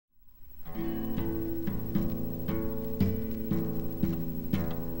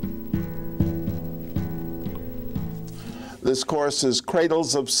This course is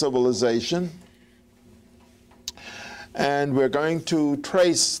Cradles of Civilization, and we're going to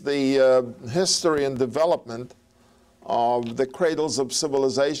trace the history and development of the cradles of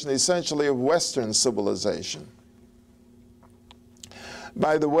civilization, essentially of Western civilization.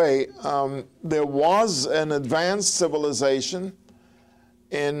 By the way, there was an advanced civilization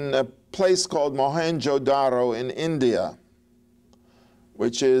in a place called Mohenjo-Daro in India,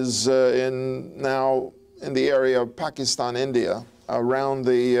 which is now in the area of Pakistan, India, around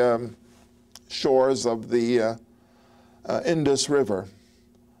the shores of the Indus River.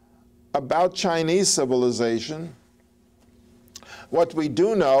 About Chinese civilization, what we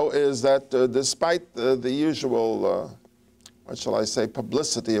do know is that despite the usual, what shall I say,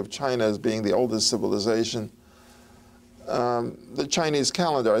 publicity of China as being the oldest civilization, the Chinese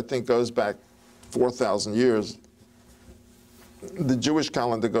calendar, I think, goes back 4,000 years. The Jewish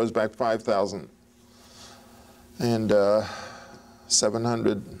calendar goes back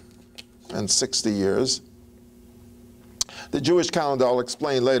 5,760 years. The Jewish calendar, I'll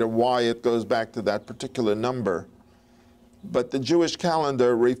explain later why it goes back to that particular number. But the Jewish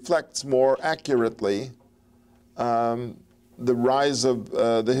calendar reflects more accurately the rise of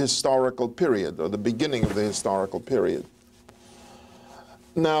the historical period, or the beginning of the historical period.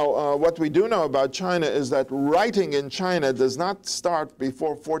 Now, what we do know about China is that writing in China does not start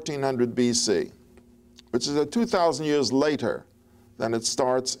before 1400 BC, which is 2,000 years later than it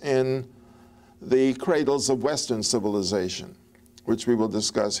starts in the cradles of Western civilization, which we will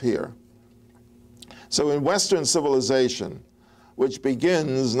discuss here. So in Western civilization, which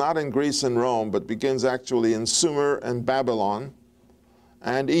begins not in Greece and Rome, but begins actually in Sumer and Babylon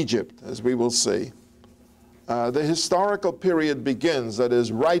and Egypt, as we will see, the historical period begins, that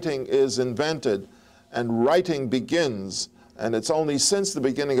is, writing is invented, and writing begins, and it's only since the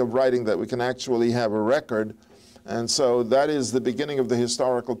beginning of writing that we can actually have a record, and so that is the beginning of the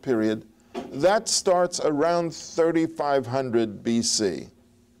historical period. That starts around 3500 BC.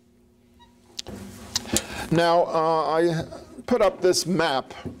 Now, I put up this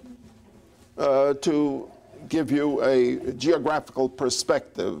map to give you a geographical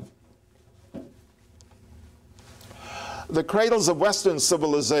perspective. The cradles of Western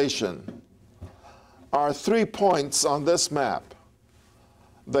civilization are 3 points on this map.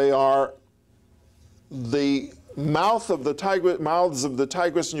 They are the mouths of the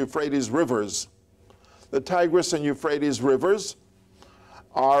Tigris and Euphrates rivers. The Tigris and Euphrates rivers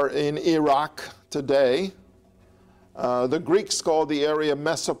are in Iraq today. The Greeks called the area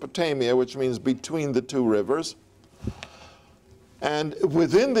Mesopotamia, which means between the two rivers. And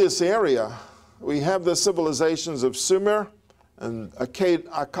within this area, we have the civilizations of Sumer and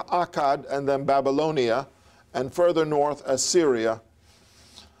Akkad, and then Babylonia, and further north, Assyria.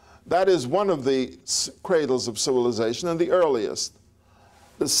 That is one of the cradles of civilization, and the earliest.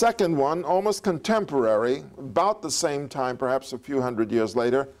 The second one, almost contemporary, about the same time, perhaps a few hundred years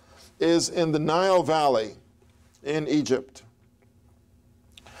later, is in the Nile Valley in Egypt.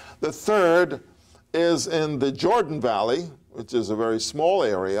 The third is in the Jordan Valley, which is a very small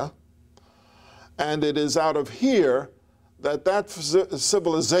area, and it is out of here that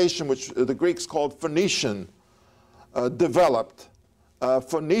civilization, which the Greeks called Phoenician, developed.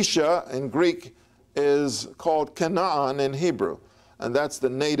 Phoenicia in Greek is called Canaan in Hebrew, and that's the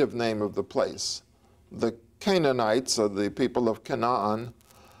native name of the place. The Canaanites, or the people of Canaan,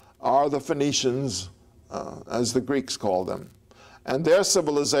 are the Phoenicians, as the Greeks call them. And their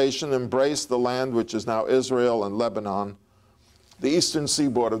civilization embraced the land which is now Israel and Lebanon, the eastern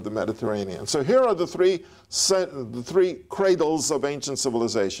seaboard of the Mediterranean. So here are the three cradles of ancient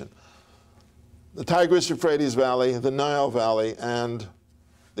civilization: the Tigris-Euphrates Valley, the Nile Valley, and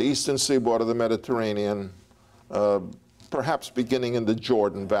the eastern seaboard of the Mediterranean, perhaps beginning in the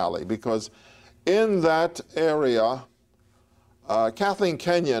Jordan Valley, because in that area, Kathleen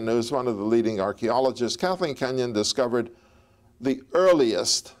Kenyon, who's one of the leading archaeologists, Kathleen Kenyon discovered the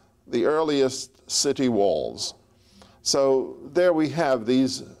earliest city walls. So there we have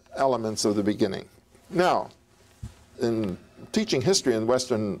these elements of the beginning. Now, in teaching history in the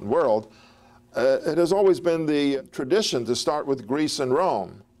Western world, it has always been the tradition to start with Greece and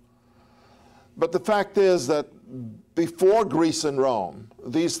Rome. But the fact is that before Greece and Rome,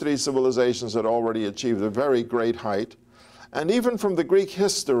 these three civilizations had already achieved a very great height. And even from the Greek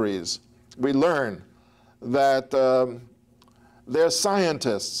histories, we learn that their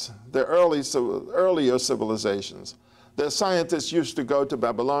scientists, their earlier civilizations, their scientists used to go to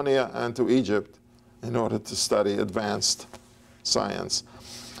Babylonia and to Egypt in order to study advanced science.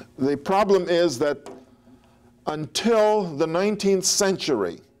 The problem is that until the 19th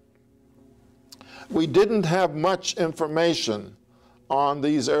century, we didn't have much information on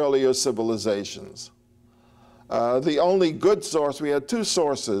these earlier civilizations. The only good source, we had two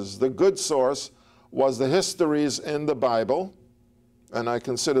sources. The good source was the histories in the Bible, and I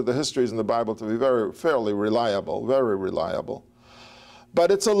consider the histories in the Bible to be fairly reliable, very reliable. But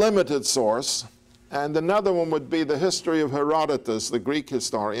it's a limited source. And another one would be the history of Herodotus, the Greek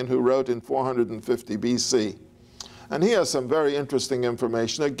historian, who wrote in 450 BC. And he has some very interesting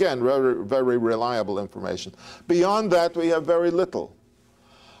information, again, very, very reliable information. Beyond that, we have very little.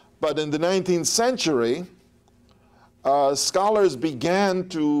 But in the 19th century, scholars began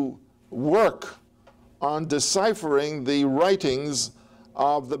to work on deciphering the writings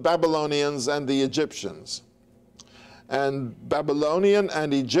of the Babylonians and the Egyptians. And Babylonian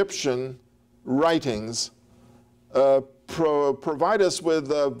and Egyptian writings provide us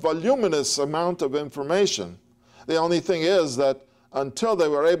with a voluminous amount of information. The only thing is that until they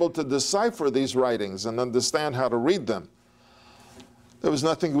were able to decipher these writings and understand how to read them, there was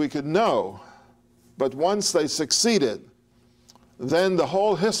nothing we could know. But once they succeeded, then the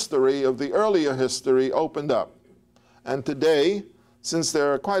whole history of the earlier history opened up. And today, since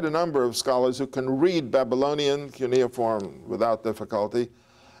there are quite a number of scholars who can read Babylonian cuneiform without difficulty,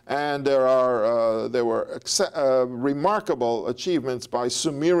 and there were remarkable achievements by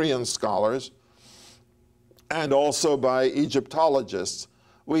Sumerian scholars and also by Egyptologists,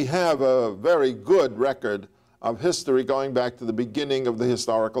 we have a very good record of history going back to the beginning of the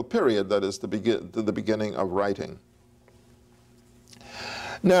historical period, that is, to the beginning of writing.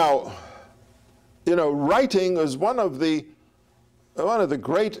 Now, you know, writing is one of the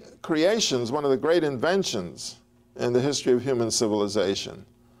great creations, one of the great inventions in the history of human civilization.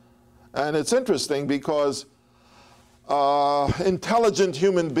 And it's interesting because intelligent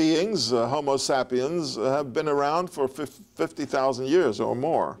human beings, Homo sapiens, have been around for 50,000 years or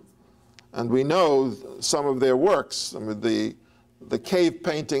more. And we know some of their works. I mean, the cave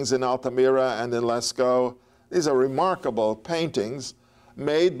paintings in Altamira and in Lascaux, these are remarkable paintings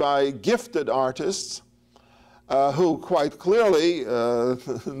made by gifted artists who quite clearly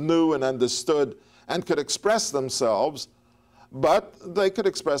knew and understood and could express themselves, but they could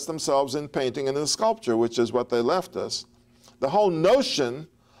express themselves in painting and in sculpture, which is what they left us. The whole notion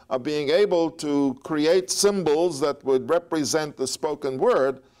of being able to create symbols that would represent the spoken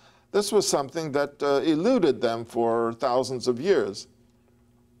word, this was something that eluded them for thousands of years.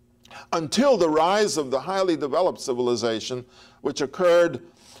 Until the rise of the highly developed civilization, which occurred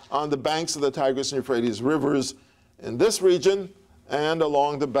on the banks of the Tigris and Euphrates rivers in this region and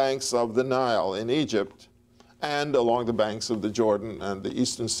along the banks of the Nile in Egypt and along the banks of the Jordan and the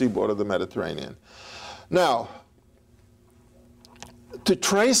eastern seaboard of the Mediterranean. Now, to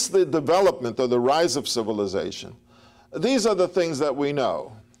trace the development or the rise of civilization, these are the things that we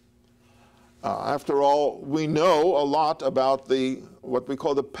know. After all, we know a lot about what we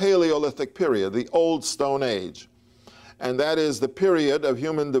call the Paleolithic period, the Old Stone Age. And that is the period of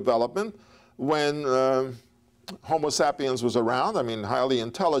human development when Homo sapiens was around, I mean, highly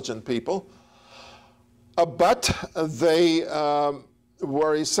intelligent people. But they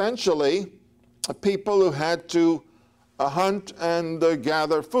were essentially people who had to hunt and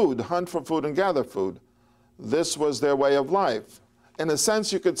gather food, hunt for food and gather food. This was their way of life. In a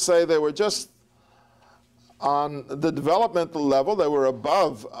sense, you could say they were just on the developmental level, they were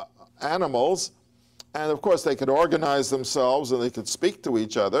above animals. And of course, they could organize themselves and they could speak to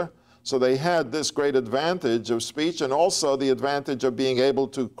each other. So they had this great advantage of speech and also the advantage of being able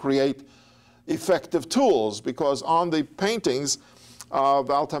to create effective tools, because on the paintings of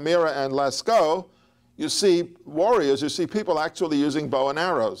Altamira and Lascaux, you see warriors, you see people actually using bow and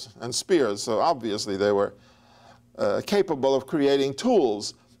arrows and spears. So obviously they were capable of creating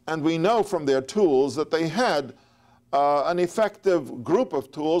tools. And we know from their tools that they had an effective group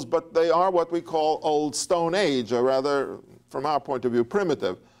of tools, but they are what we call Old Stone Age, or rather, from our point of view,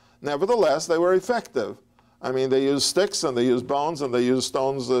 primitive. Nevertheless, they were effective. I mean, they used sticks and they used bones and they used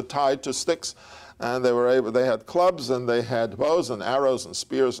stones tied to sticks, and they had clubs and they had bows and arrows and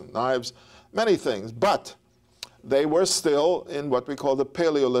spears and knives, many things. But they were still in what we call the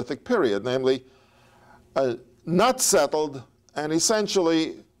Paleolithic period, namely not settled and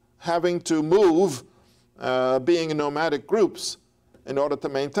essentially having to move, being in nomadic groups in order to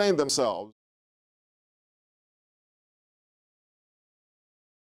maintain themselves.